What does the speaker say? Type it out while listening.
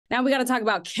Now we got to talk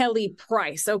about Kelly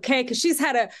Price, okay? Because she's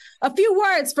had a few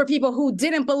words for people who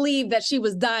didn't believe that she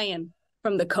was dying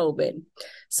from the COVID.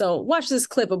 So watch this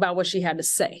clip about what she had to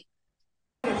say.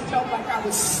 It felt like I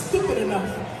was stupid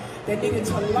enough that needed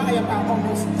to lie about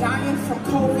almost dying from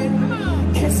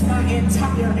COVID. Kiss my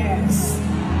entire ass.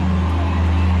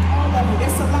 All of it.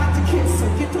 It's a lot to kiss,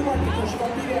 so get to work because you're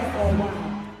going to be there for a while.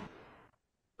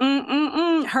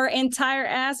 Her entire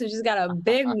ass, and she's got a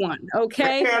big one,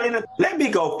 okay? Kelly, let me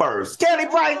go first. Kelly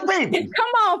Price, people. Come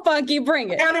on, Funky, bring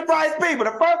it. Kelly Price, people.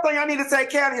 The first thing I need to say,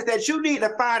 Kelly, is that you need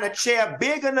to find a chair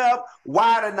big enough,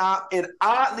 wide enough, and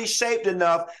oddly shaped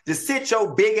enough to sit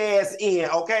your big ass in,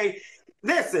 okay?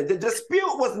 Listen, the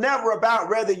dispute was never about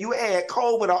whether you had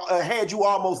COVID or had you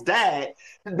almost died.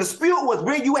 The dispute was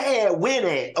where you had win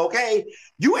at, okay?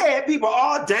 You had people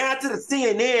all down to the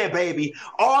CNN, baby,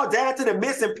 all down to the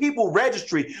missing people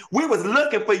registry. We was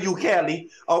looking for you,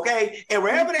 Kelly, okay? And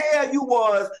wherever the hell you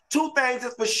was, two things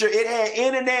is for sure. It had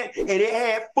internet and it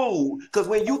had food. Because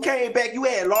when you came back, you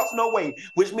had lost no weight,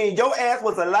 which means your ass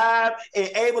was alive and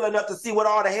able enough to see what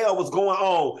all the hell was going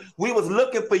on. We was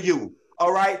looking for you.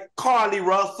 All right, Carly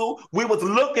Russell, we was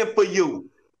looking for you.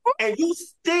 And you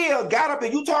still got up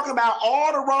and you talking about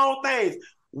all the wrong things.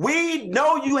 We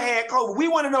know you had COVID. We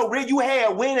want to know where you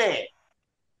had win at.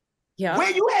 Yeah. Where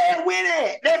you had win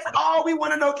at. That's all we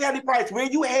want to know, Kelly Price, where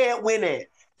you had win at.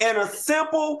 And a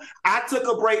simple, I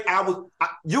took a break.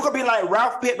 You could be like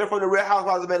Ralph Pittman from the Real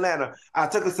Housewives of Atlanta. I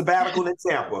took a sabbatical in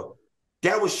Tampa.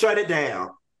 That was shut it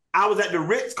down. I was at the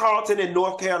Ritz-Carlton in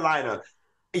North Carolina.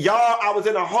 Y'all, I was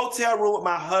in a hotel room with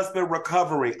my husband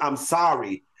recovering. I'm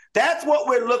sorry. That's what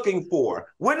we're looking for.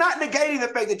 We're not negating the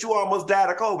fact that you almost died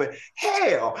of COVID.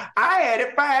 Hell, I had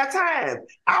it 5 times.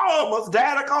 I almost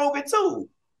died of COVID too.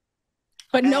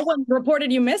 But no one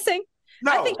reported you missing.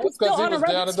 No, I think he's still on a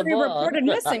registry reported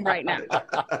missing right now.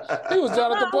 He was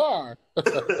down at the bar.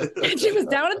 She was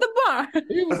down at the bar.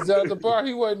 He was down at the bar.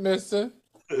 He wasn't missing.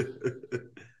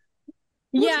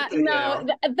 Yeah, no,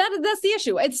 that's the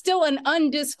issue. It's still an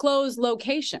undisclosed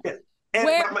location. Yeah. And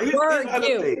Where were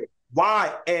you?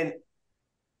 Why? And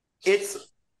it's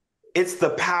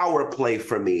the power play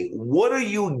for me. What are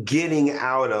you getting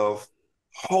out of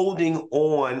holding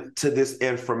on to this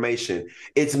information?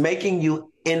 It's making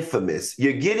you infamous.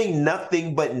 You're getting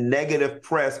nothing but negative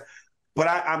press. But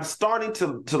I'm starting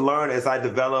to learn as I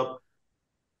develop.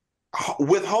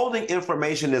 Withholding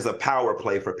information is a power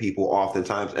play for people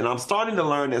oftentimes. And I'm starting to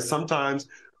learn that sometimes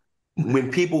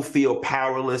when people feel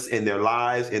powerless in their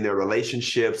lives, in their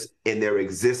relationships, in their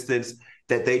existence,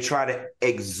 that they try to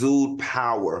exude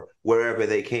power wherever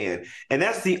they can. And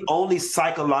that's the only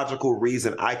psychological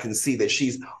reason I can see that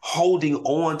she's holding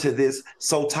on to this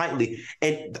so tightly.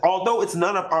 And although it's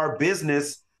none of our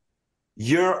business,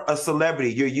 you're a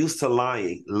celebrity. You're used to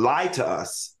lying. Lie to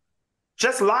us.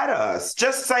 Just lie to us.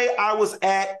 Just say I was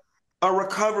at a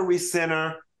recovery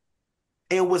center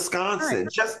in Wisconsin.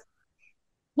 Right.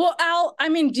 Well, Al, I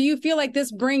mean, do you feel like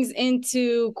this brings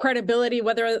into credibility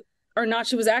whether or not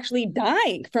she was actually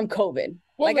dying from COVID?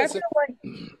 Well, listen,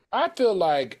 I feel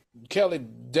like Kelly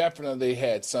definitely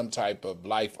had some type of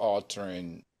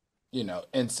life-altering,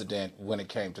 incident when it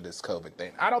came to this COVID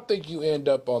thing. I don't think you end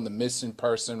up on the missing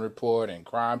person report and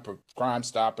Crime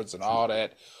Stoppers and all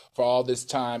that for all this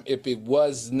time if it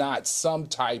was not some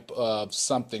type of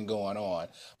something going on.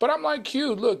 But I'm like,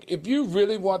 Q, look, if you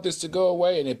really want this to go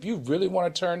away and if you really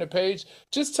want to turn the page,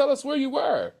 just tell us where you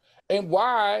were and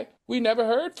why we never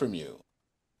heard from you.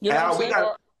 You know Al, what I'm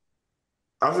saying?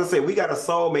 I was going to say, we got a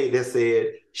soulmate that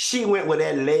said she went where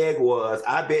that leg was.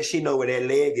 I bet she know where that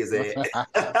leg is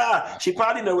at. She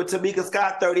probably know where Tamika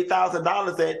Scott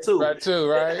 $30,000 at too. Right too,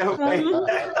 right?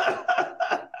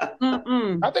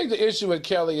 I think the issue with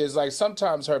Kelly is like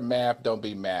sometimes her math don't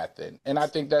be mathing. And I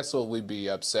think that's what we'd be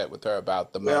upset with her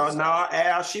about the most. Well, no,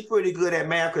 Al, she pretty good at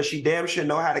math because she damn sure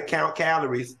know how to count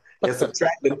calories and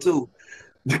subtract them too.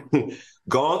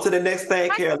 Go on to the next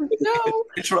thing, Kelly. No,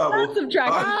 in trouble.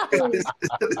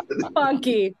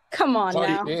 Funky, come on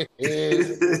now.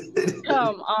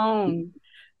 Come on.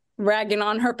 Ragging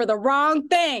on her for the wrong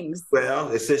things. Well,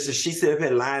 it's just she said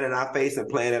here lying in our face and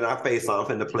playing in our face, so I'm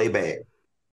finna play back.